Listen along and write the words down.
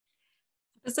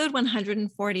Episode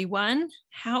 141,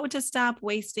 How to Stop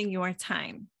Wasting Your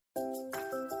Time.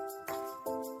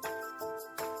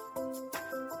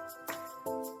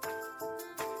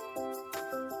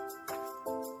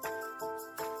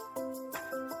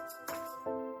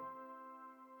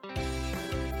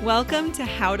 Welcome to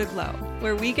How to Glow,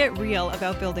 where we get real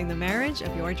about building the marriage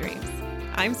of your dreams.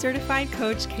 I'm certified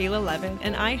coach Kayla Levin,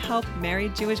 and I help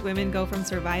married Jewish women go from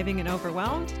surviving and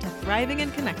overwhelmed to thriving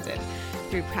and connected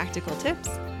through practical tips,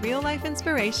 real-life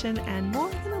inspiration, and more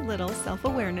than a little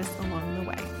self-awareness along the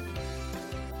way.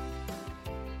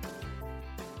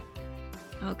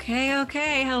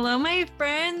 Okay. Hello, my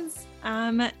friends.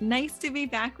 Nice to be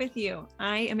back with you.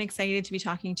 I am excited to be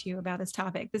talking to you about this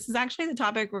topic. This is actually the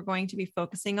topic we're going to be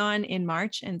focusing on in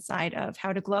March inside of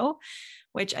How to Glow,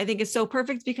 which I think is so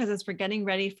perfect because as we're getting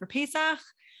ready for Pesach,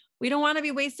 we don't want to be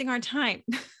wasting our time.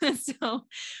 So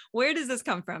where does this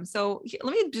come from? So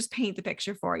let me just paint the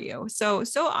picture for you. So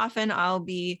often I'll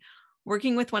be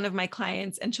working with one of my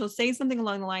clients and she'll say something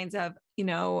along the lines of,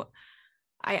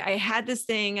 I had this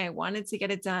thing, I wanted to get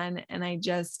it done. And I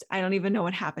don't even know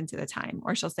what happened to the time.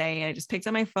 Or she'll say, I just picked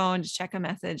up my phone to check a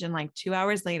message and like 2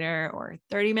 hours later or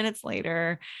 30 minutes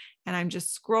later, and I'm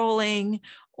just scrolling.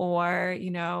 Or,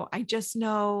 I just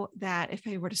know that if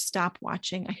I were to stop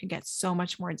watching, I could get so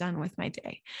much more done with my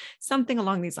day, something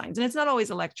along these lines. And it's not always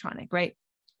electronic, right?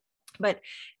 But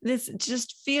this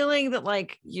just feeling that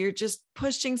like you're just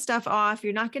pushing stuff off,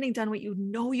 you're not getting done what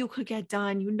you could get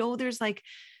done.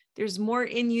 There's more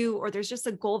in you, or there's just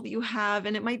a goal that you have.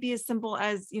 And it might be as simple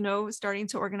as, starting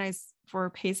to organize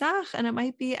for Pesach, and it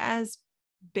might be as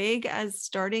big as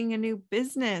starting a new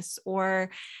business or,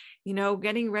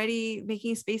 getting ready,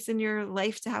 making space in your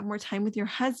life to have more time with your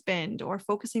husband or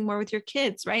focusing more with your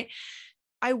kids, right?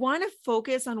 I want to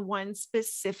focus on one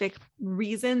specific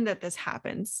reason that this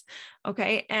happens.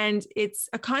 Okay. And it's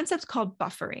a concept called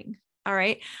buffering. All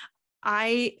right.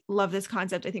 I love this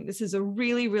concept. I think this is a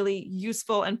really, really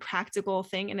useful and practical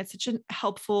thing. And it's such a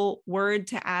helpful word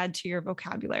to add to your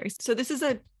vocabulary. So this is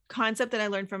a concept that I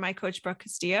learned from my coach, Brooke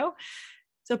Castillo.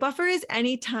 So buffer is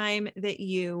any time that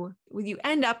you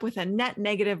end up with a net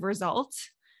negative result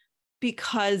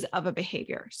because of a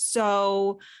behavior.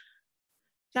 So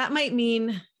that might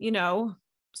mean,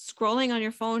 scrolling on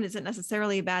your phone isn't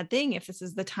necessarily a bad thing if this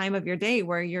is the time of your day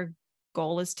where your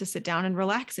goal is to sit down and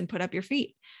relax and put up your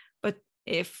feet. But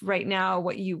if right now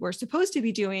what you were supposed to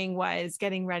be doing was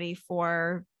getting ready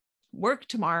for work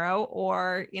tomorrow,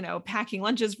 or, packing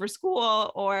lunches for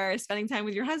school, or spending time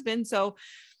with your husband, so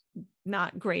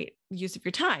not great use of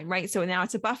your time, right? So now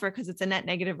it's a buffer because it's a net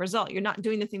negative result. You're not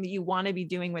doing the thing that you want to be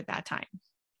doing with that time.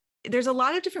 There's a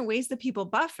lot of different ways that people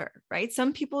buffer, right?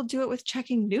 Some people do it with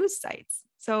checking news sites.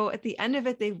 So at the end of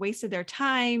it, they've wasted their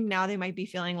time. Now they might be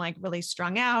feeling like really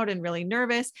strung out and really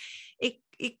nervous.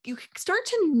 You start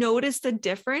to notice the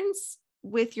difference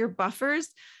with your buffers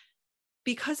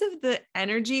because of the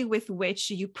energy with which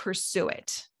you pursue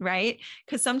it, right?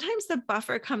 Because sometimes the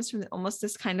buffer comes from almost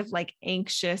this kind of like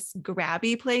anxious,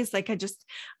 grabby place. Like, I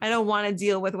don't want to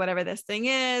deal with whatever this thing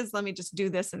is. Let me just do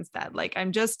this instead. Like,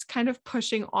 I'm just kind of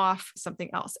pushing off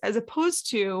something else, as opposed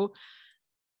to,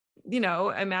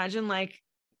 imagine like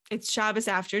it's Shabbos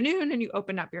afternoon and you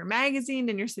open up your magazine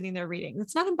and you're sitting there reading.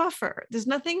 It's not a buffer. There's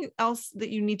nothing else that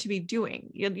you need to be doing.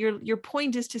 Your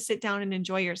point is to sit down and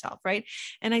enjoy yourself, right?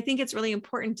 And I think it's really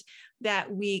important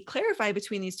that we clarify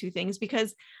between these two things,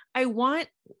 because I want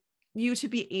you to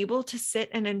be able to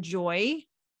sit and enjoy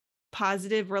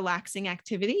positive, relaxing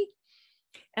activity.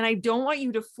 And I don't want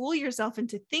you to fool yourself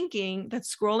into thinking that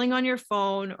scrolling on your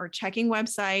phone or checking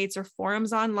websites or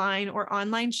forums online or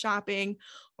online shopping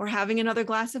or having another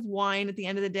glass of wine at the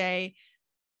end of the day,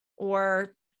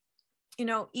 or,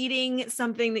 eating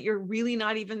something that you're really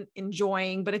not even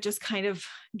enjoying, but it just kind of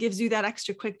gives you that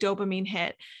extra quick dopamine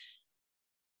hit.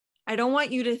 I don't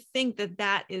want you to think that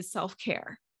that is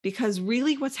self-care, because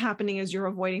really what's happening is you're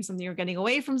avoiding something, you're getting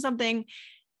away from something.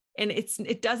 And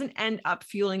it doesn't end up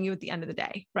fueling you at the end of the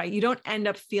day, right? You don't end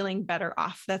up feeling better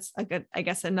off. That's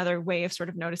another way of sort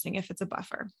of noticing if it's a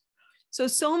buffer.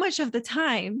 So much of the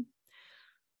time,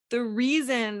 the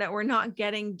reason that we're not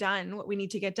getting done what we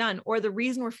need to get done, or the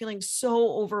reason we're feeling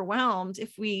so overwhelmed,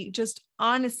 if we just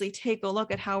honestly take a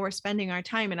look at how we're spending our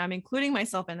time, and I'm including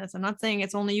myself in this, I'm not saying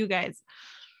it's only you guys,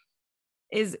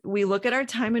 is we look at our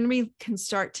time and we can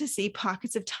start to see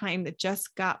pockets of time that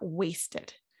just got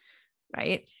wasted,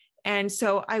 right? And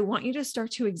so I want you to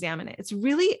start to examine it. It's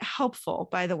really helpful,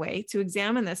 by the way, to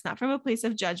examine this, not from a place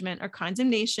of judgment or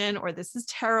condemnation, or this is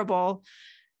terrible,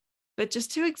 but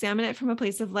just to examine it from a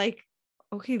place of like,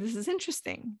 okay, this is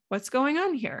interesting. What's going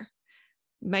on here?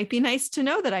 might be nice to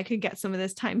know that I could get some of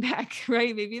this time back,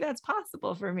 right? Maybe that's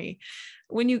possible for me.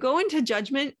 When you go into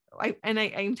judgment,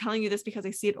 I'm telling you this because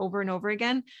I see it over and over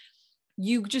again,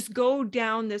 you just go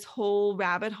down this whole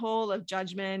rabbit hole of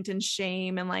judgment and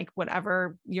shame and like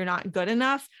whatever, you're not good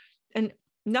enough. And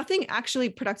nothing actually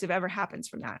productive ever happens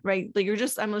from that, right? Like I'm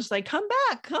just like, come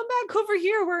back over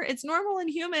here where it's normal and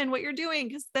human what you're doing,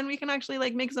 because then we can actually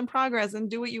like make some progress and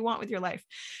do what you want with your life.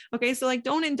 Okay. So like,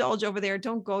 don't indulge over there.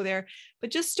 Don't go there, but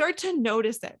just start to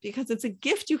notice it, because it's a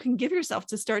gift you can give yourself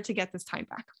to start to get this time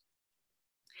back.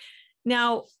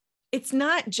 Now, it's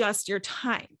not just your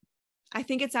time. I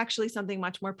think it's actually something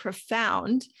much more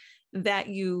profound that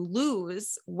you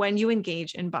lose when you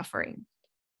engage in buffering.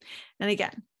 And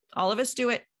again, all of us do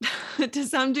it to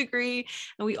some degree,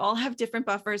 and we all have different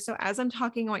buffers. So as I'm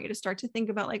talking, I want you to start to think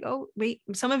about like, oh, wait,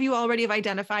 some of you already have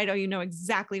identified, oh, you know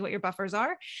exactly what your buffers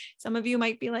are. Some of you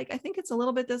might be like, I think it's a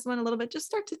little bit this one, a little bit. Just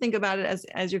start to think about it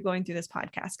as you're going through this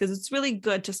podcast, because it's really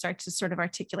good to start to sort of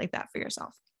articulate that for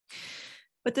yourself.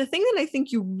 But the thing that I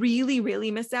think you really,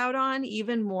 really miss out on,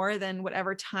 even more than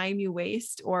whatever time you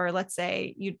waste, or let's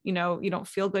say you don't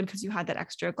feel good because you had that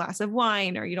extra glass of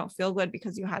wine, or you don't feel good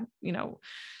because you had,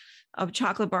 a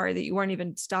chocolate bar that you weren't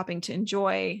even stopping to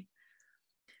enjoy,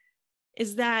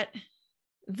 is that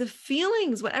the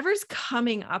feelings, whatever's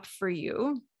coming up for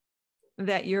you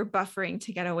that you're buffering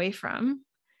to get away from,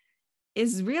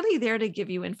 is really there to give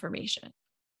you information.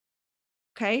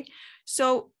 Okay.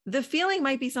 So the feeling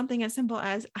might be something as simple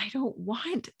as, I don't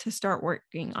want to start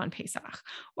working on Pesach,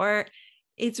 or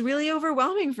it's really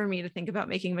overwhelming for me to think about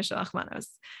making Mishloach Manos,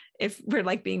 if we're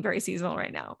like being very seasonal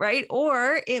right now. Right.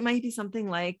 Or it might be something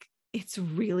like, it's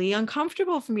really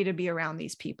uncomfortable for me to be around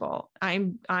these people.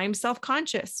 I'm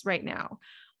self-conscious right now,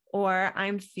 or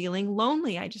I'm feeling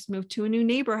lonely. I just moved to a new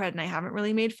neighborhood and I haven't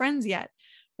really made friends yet.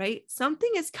 Right.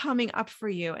 Something is coming up for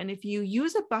you. And if you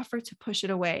use a buffer to push it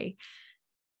away,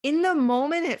 in the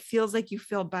moment, it feels like you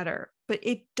feel better, but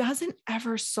it doesn't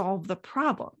ever solve the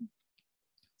problem.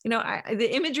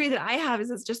 The imagery that I have is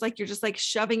it's just like, you're just like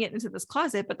shoving it into this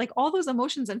closet, but like all those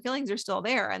emotions and feelings are still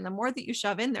there. And the more that you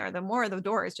shove in there, the more the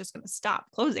door is just going to stop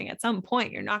closing. At some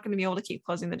point, you're not going to be able to keep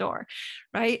closing the door,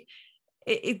 right?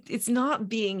 It's not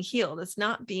being healed. It's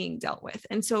not being dealt with.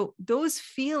 And so those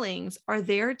feelings are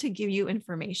there to give you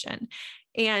information,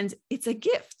 and it's a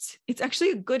gift. It's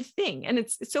actually a good thing. And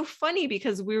it's so funny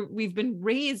because we've been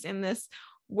raised in this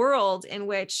world in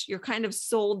which you're kind of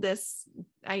sold this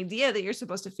idea that you're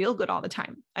supposed to feel good all the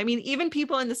time. I mean, even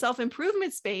people in the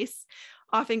self-improvement space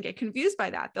often get confused by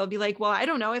that. They'll be like, well, I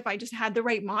don't know, if I just had the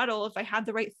right model, if I had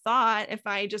the right thought, if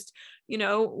I just,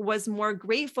 was more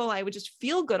grateful, I would just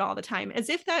feel good all the time, as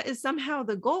if that is somehow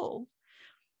the goal.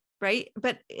 Right.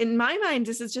 But in my mind,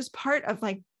 this is just part of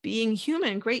like being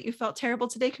human. Great. You felt terrible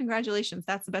today. Congratulations.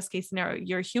 That's the best case scenario.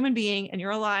 You're a human being and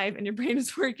you're alive and your brain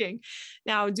is working.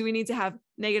 Now, do we need to have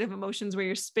negative emotions where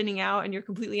you're spinning out and you're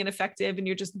completely ineffective and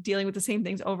you're just dealing with the same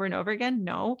things over and over again?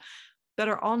 No. But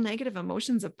are all negative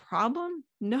emotions a problem?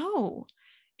 No.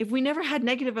 If we never had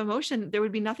negative emotion, there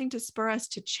would be nothing to spur us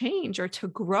to change or to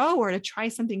grow or to try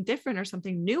something different or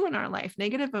something new in our life.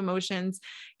 Negative emotions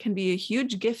can be a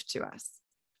huge gift to us.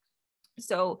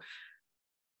 So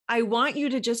I want you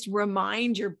to just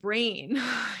remind your brain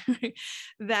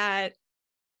that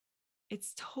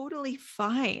it's totally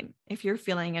fine if you're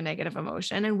feeling a negative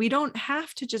emotion, and we don't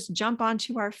have to just jump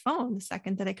onto our phone the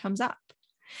second that it comes up.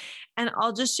 And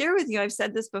I'll just share with you, I've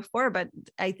said this before, but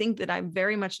I think that I'm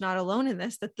very much not alone in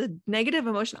this, that the negative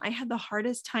emotion I had the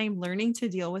hardest time learning to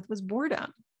deal with was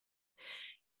boredom.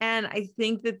 And I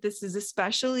think that this is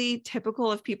especially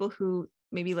typical of people who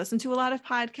maybe listen to a lot of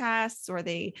podcasts, or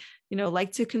they,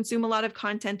 like to consume a lot of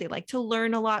content. They like to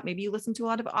learn a lot. Maybe you listen to a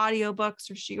lot of audiobooks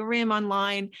or shiurim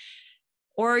online,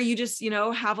 or you just,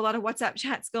 have a lot of WhatsApp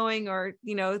chats going, or,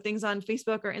 things on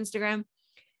Facebook or Instagram.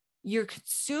 You're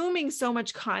consuming so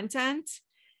much content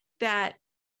that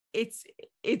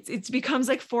it becomes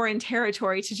like foreign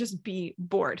territory to just be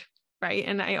bored. Right.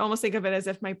 And I almost think of it as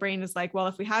if my brain is like, well,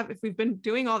 if we've been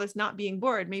doing all this, not being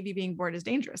bored, maybe being bored is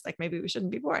dangerous. Like maybe we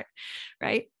shouldn't be bored.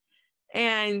 Right.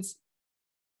 And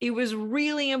it was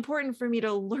really important for me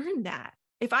to learn that.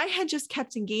 If I had just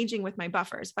kept engaging with my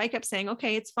buffers, if I kept saying,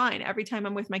 okay, it's fine. Every time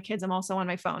I'm with my kids, I'm also on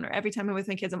my phone, or every time I'm with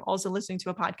my kids, I'm also listening to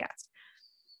a podcast,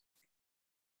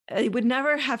 I would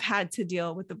never have had to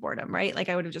deal with the boredom, right? Like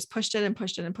I would have just pushed it and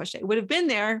pushed it and pushed it. It would have been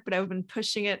there, but I would have been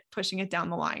pushing it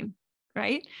down the line.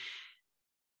 Right.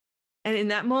 And in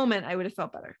that moment, I would have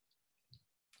felt better.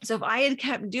 So if I had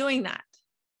kept doing that,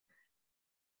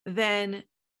 then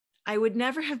I would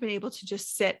never have been able to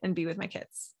just sit and be with my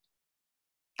kids.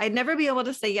 I'd never be able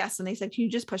to say yes. And they said, can you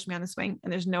just push me on the swing?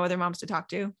 And there's no other moms to talk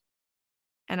to.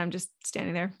 And I'm just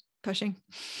standing there pushing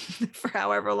for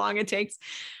however long it takes,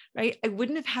 right? I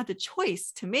wouldn't have had the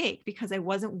choice to make because I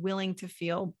wasn't willing to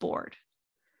feel bored.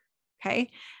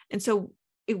 Okay. And so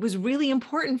it was really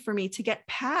important for me to get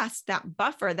past that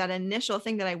buffer, that initial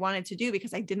thing that I wanted to do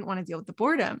because I didn't want to deal with the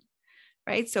boredom,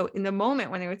 right? So in the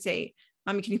moment when they would say,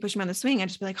 Mommy, can you push me on the swing? I'd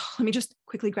just be like, oh, let me just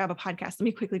quickly grab a podcast. Let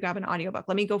me quickly grab an audiobook.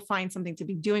 Let me go find something to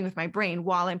be doing with my brain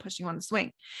while I'm pushing on the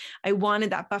swing. I wanted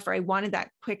that buffer. I wanted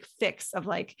that quick fix of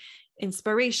like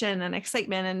inspiration and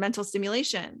excitement and mental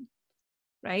stimulation,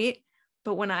 right?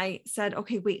 But when I said,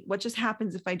 okay, wait, what just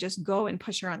happens if I just go and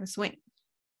push her on the swing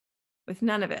with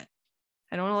none of it?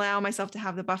 I don't allow myself to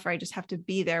have the buffer. I just have to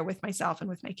be there with myself and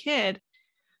with my kid.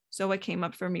 So what came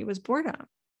up for me was boredom.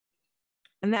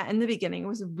 And that in the beginning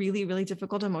was a really, really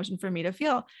difficult emotion for me to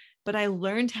feel, but I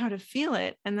learned how to feel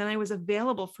it. And then I was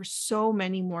available for so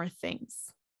many more things.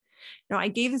 Now, I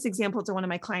gave this example to one of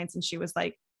my clients and she was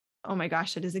like, oh my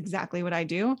gosh, that is exactly what I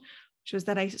do. Which was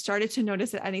that I started to notice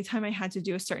that anytime I had to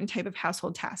do a certain type of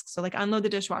household task, so like unload the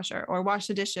dishwasher or wash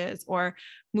the dishes or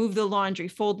move the laundry,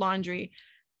 fold laundry,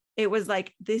 it was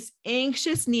like this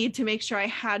anxious need to make sure I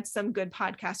had some good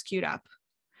podcast queued up.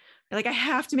 Like I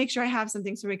have to make sure I have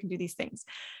something so we can do these things.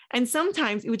 And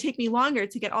sometimes it would take me longer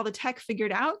to get all the tech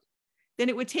figured out than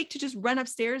it would take to just run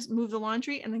upstairs, move the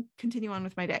laundry, and then continue on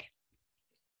with my day.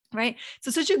 Right. So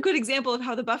such a good example of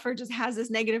how the buffer just has this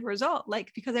negative result,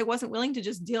 like because I wasn't willing to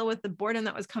just deal with the boredom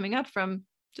that was coming up from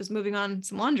just moving on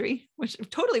some laundry, which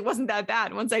totally wasn't that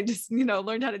bad once I just,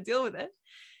 learned how to deal with it.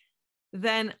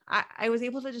 Then I was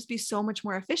able to just be so much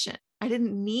more efficient. I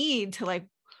didn't need to like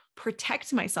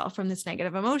protect myself from this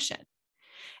negative emotion.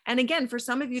 And again, for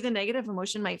some of you, the negative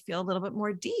emotion might feel a little bit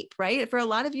more deep, right? For a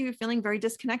lot of you, you're feeling very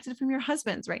disconnected from your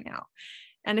husbands right now.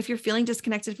 And if you're feeling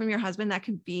disconnected from your husband, that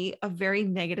can be a very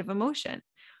negative emotion.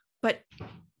 But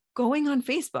going on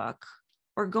Facebook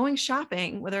or going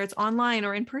shopping, whether it's online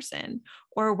or in person,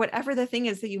 or whatever the thing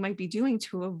is that you might be doing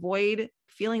to avoid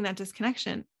feeling that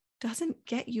disconnection, doesn't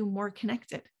get you more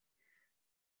connected.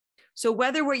 So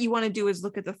whether what you want to do is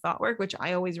look at the thought work, which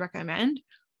I always recommend,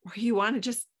 or you want to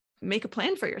just make a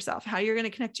plan for yourself, how you're going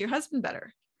to connect to your husband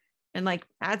better and like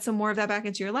add some more of that back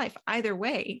into your life. Either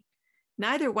way,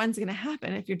 neither one's going to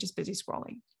happen if you're just busy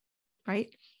scrolling,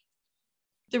 right?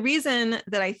 The reason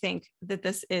that I think that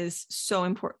this is so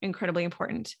important, incredibly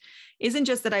important, isn't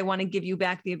just that I want to give you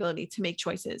back the ability to make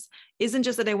choices, isn't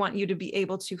just that I want you to be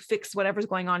able to fix whatever's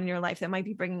going on in your life that might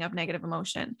be bringing up negative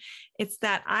emotion. It's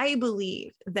that I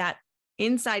believe that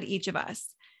inside each of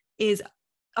us is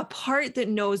a part that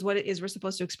knows what it is we're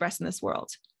supposed to express in this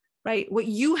world, right? What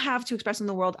you have to express in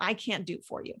the world, I can't do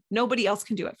for you. Nobody else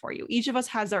can do it for you. Each of us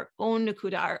has our own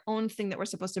nakuda, our own thing that we're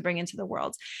supposed to bring into the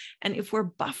world. And if we're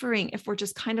buffering, if we're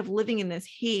just kind of living in this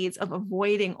haze of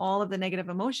avoiding all of the negative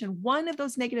emotion, one of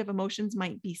those negative emotions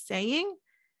might be saying,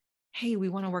 hey, we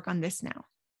want to work on this now,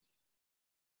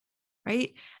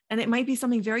 right? And it might be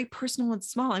something very personal and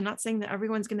small. I'm not saying that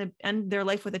everyone's going to end their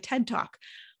life with a TED Talk,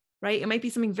 right? It might be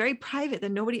something very private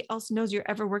that nobody else knows you're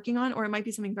ever working on, or it might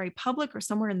be something very public or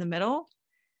somewhere in the middle.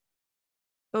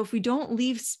 But if we don't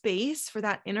leave space for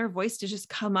that inner voice to just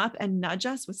come up and nudge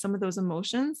us with some of those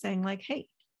emotions, saying like, hey,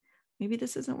 maybe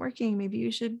this isn't working. Maybe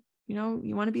you should, you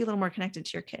want to be a little more connected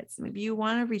to your kids. Maybe you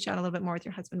want to reach out a little bit more with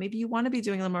your husband. Maybe you want to be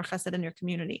doing a little more chesed in your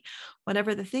community.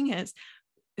 Whatever the thing is,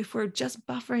 if we're just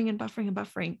buffering and buffering and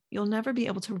buffering, you'll never be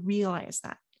able to realize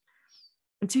that.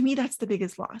 And to me, that's the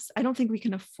biggest loss. I don't think we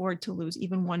can afford to lose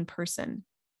even one person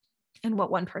and what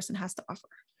one person has to offer.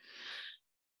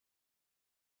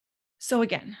 So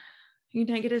again, your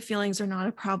negative feelings are not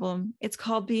a problem. It's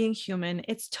called being human.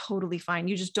 It's totally fine.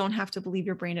 You just don't have to believe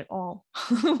your brain at all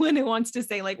when it wants to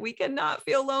say like, we cannot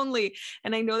feel lonely.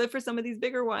 And I know that for some of these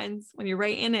bigger ones, when you're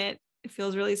right in it, it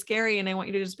feels really scary. And I want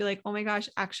you to just be like, oh my gosh,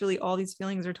 actually all these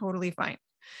feelings are totally fine.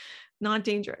 Not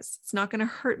dangerous. It's not going to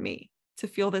hurt me to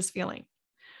feel this feeling.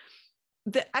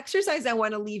 The exercise I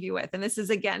want to leave you with, and this is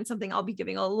again, something I'll be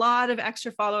giving a lot of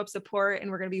extra follow-up support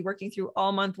and we're going to be working through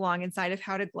all month long inside of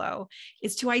How to Glow,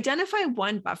 is to identify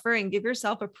one buffer and give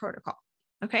yourself a protocol.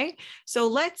 Okay. So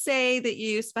let's say that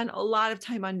you spend a lot of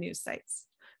time on news sites.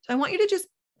 So I want you to just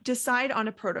decide on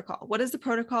a protocol. What is the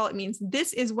protocol? It means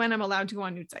this is when I'm allowed to go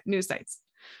on news sites.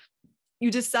 You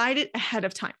decide it ahead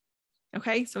of time.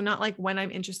 Okay. So not like when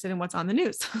I'm interested in what's on the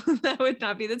news, that would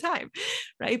not be the time.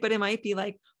 Right. But it might be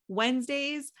like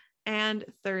Wednesdays and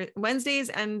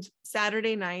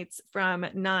Saturday nights from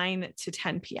 9 to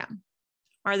 10 p.m.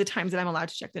 are the times that I'm allowed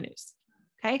to check the news.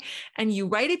 Okay. And you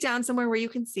write it down somewhere where you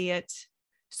can see it.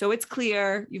 So it's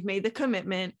clear, you've made the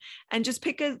commitment, and just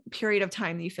pick a period of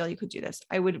time that you feel you could do this.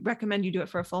 I would recommend you do it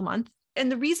for a full month.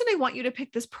 And the reason I want you to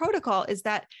pick this protocol is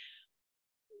that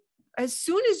as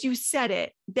soon as you set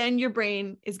it, then your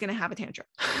brain is going to have a tantrum,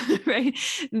 right?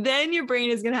 Then your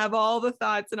brain is going to have all the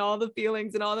thoughts and all the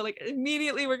feelings and all the, like,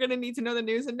 immediately we're going to need to know the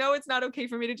news. And no, it's not okay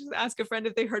for me to just ask a friend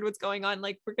if they heard what's going on.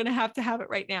 Like, we're going to have it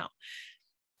right now.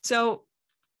 So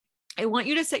I want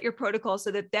you to set your protocol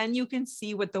so that then you can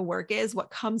see what the work is, what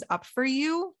comes up for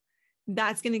you.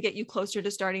 That's going to get you closer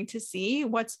to starting to see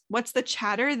what's the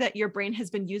chatter that your brain has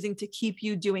been using to keep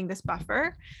you doing this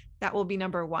buffer. That will be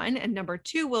number one. And number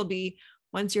two will be,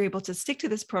 once you're able to stick to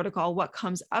this protocol, what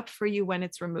comes up for you when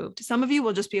it's removed. Some of you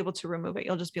will just be able to remove it.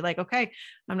 You'll just be like, okay,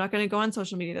 I'm not going to go on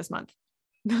social media this month.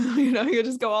 You'll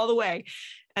just go all the way.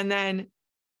 And then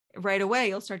right away,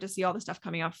 you'll start to see all the stuff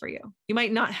coming up for you. You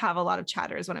might not have a lot of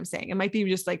chatter is what I'm saying. It might be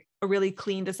just like a really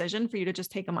clean decision for you to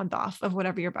just take a month off of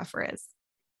whatever your buffer is.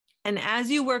 And as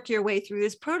you work your way through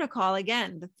this protocol,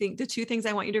 again, the two things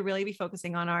I want you to really be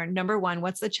focusing on are, number one,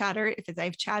 what's the chatter? If I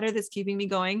have chatter that's keeping me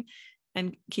going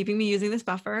and keeping me using this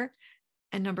buffer.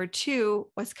 And number two,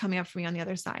 what's coming up for me on the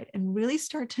other side? And really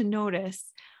start to notice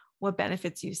what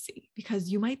benefits you see,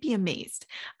 because you might be amazed.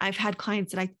 I've had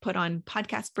clients that I put on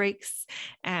podcast breaks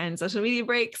and social media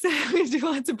breaks. We do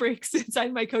lots of breaks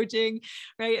inside my coaching,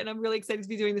 right? And I'm really excited to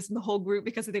be doing this in the whole group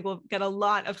because I think we'll get a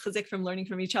lot of chizuk from learning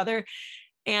from each other.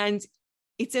 And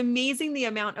it's amazing the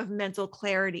amount of mental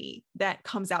clarity that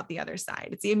comes out the other side.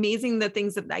 It's amazing the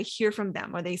things that I hear from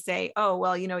them where they say, oh,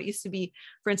 well, it used to be,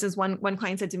 for instance, one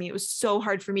client said to me, it was so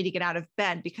hard for me to get out of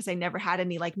bed because I never had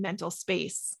any like mental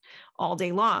space all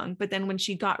day long. But then when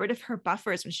she got rid of her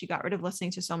buffers, when she got rid of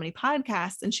listening to so many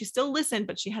podcasts, and she still listened,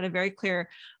 but she had a very clear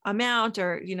amount,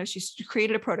 or, she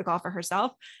created a protocol for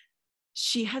herself.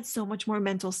 She had so much more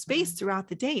mental space throughout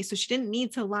the day. So she didn't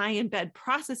need to lie in bed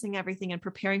processing everything and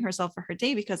preparing herself for her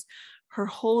day, because her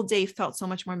whole day felt so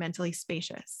much more mentally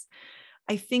spacious.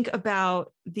 I think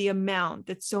about the amount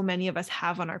that so many of us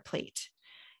have on our plate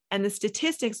and the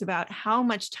statistics about how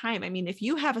much time. I mean, if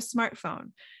you have a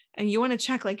smartphone and you want to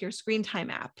check like your screen time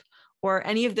app or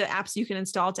any of the apps you can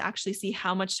install to actually see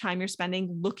how much time you're spending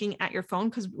looking at your phone.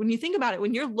 Because when you think about it,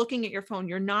 when you're looking at your phone,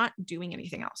 you're not doing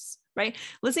anything else, right?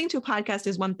 Listening to a podcast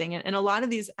is one thing. And a lot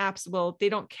of these apps they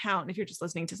don't count if you're just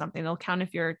listening to something. They'll count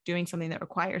if you're doing something that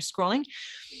requires scrolling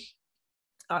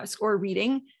or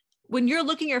reading. When you're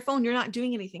looking at your phone, you're not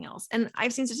doing anything else. And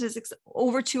I've seen statistics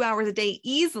over 2 hours a day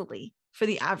easily for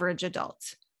the average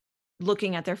adult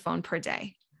looking at their phone per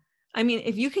day. I mean,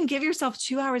 if you can give yourself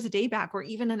 2 hours a day back, or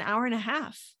even an hour and a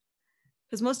half,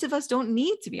 because most of us don't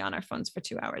need to be on our phones for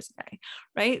 2 hours a day,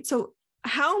 right? So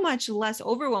how much less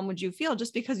overwhelmed would you feel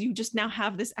just because you just now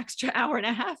have this extra hour and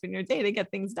a half in your day to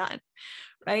get things done,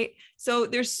 right? So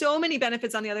there's so many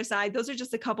benefits on the other side. Those are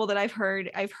just a couple that I've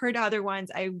heard. I've heard other ones.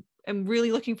 I am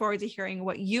really looking forward to hearing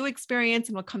what you experience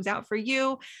and what comes out for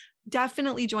you.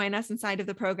 Definitely join us inside of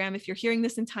the program. If you're hearing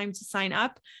this in time to sign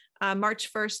up,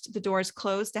 March 1st, the doors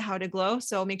close to How to Glow.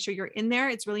 So make sure you're in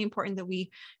there. It's really important that we,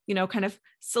 kind of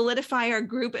solidify our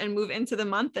group and move into the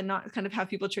month and not kind of have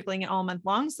people trickling it all month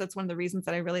long. So that's one of the reasons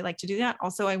that I really like to do that.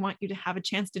 Also, I want you to have a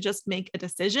chance to just make a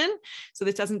decision. So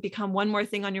this doesn't become one more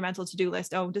thing on your mental to-do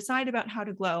list. Oh, decide about how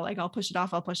to glow. Like I'll push it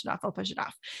off. I'll push it off. I'll push it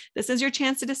off. This is your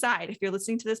chance to decide. If you're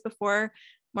listening to this before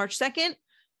March 2nd,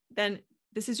 then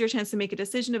this is your chance to make a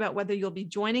decision about whether you'll be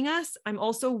joining us. I'm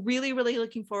also really, really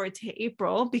looking forward to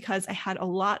April, because I had a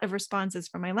lot of responses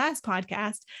from my last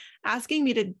podcast asking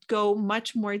me to go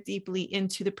much more deeply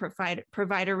into the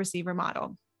provider receiver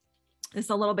model. It's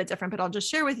a little bit different, but I'll just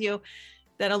share with you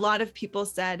that a lot of people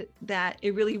said that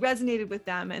it really resonated with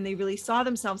them and they really saw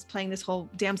themselves playing this whole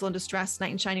damsel in distress,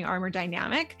 knight in shining armor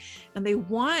dynamic. And they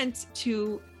want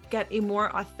to get a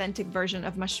more authentic version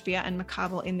of Mashpia and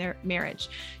Makabel in their marriage.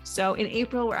 So in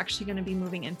April, we're actually going to be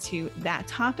moving into that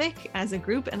topic as a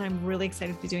group, and I'm really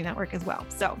excited to be doing that work as well.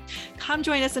 So come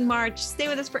join us in March, stay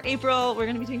with us for April. We're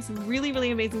going to be doing some really,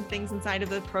 really amazing things inside of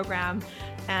the program.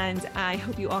 And I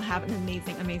hope you all have an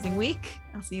amazing, amazing week.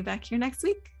 I'll see you back here next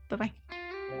week.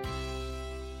 Bye-bye.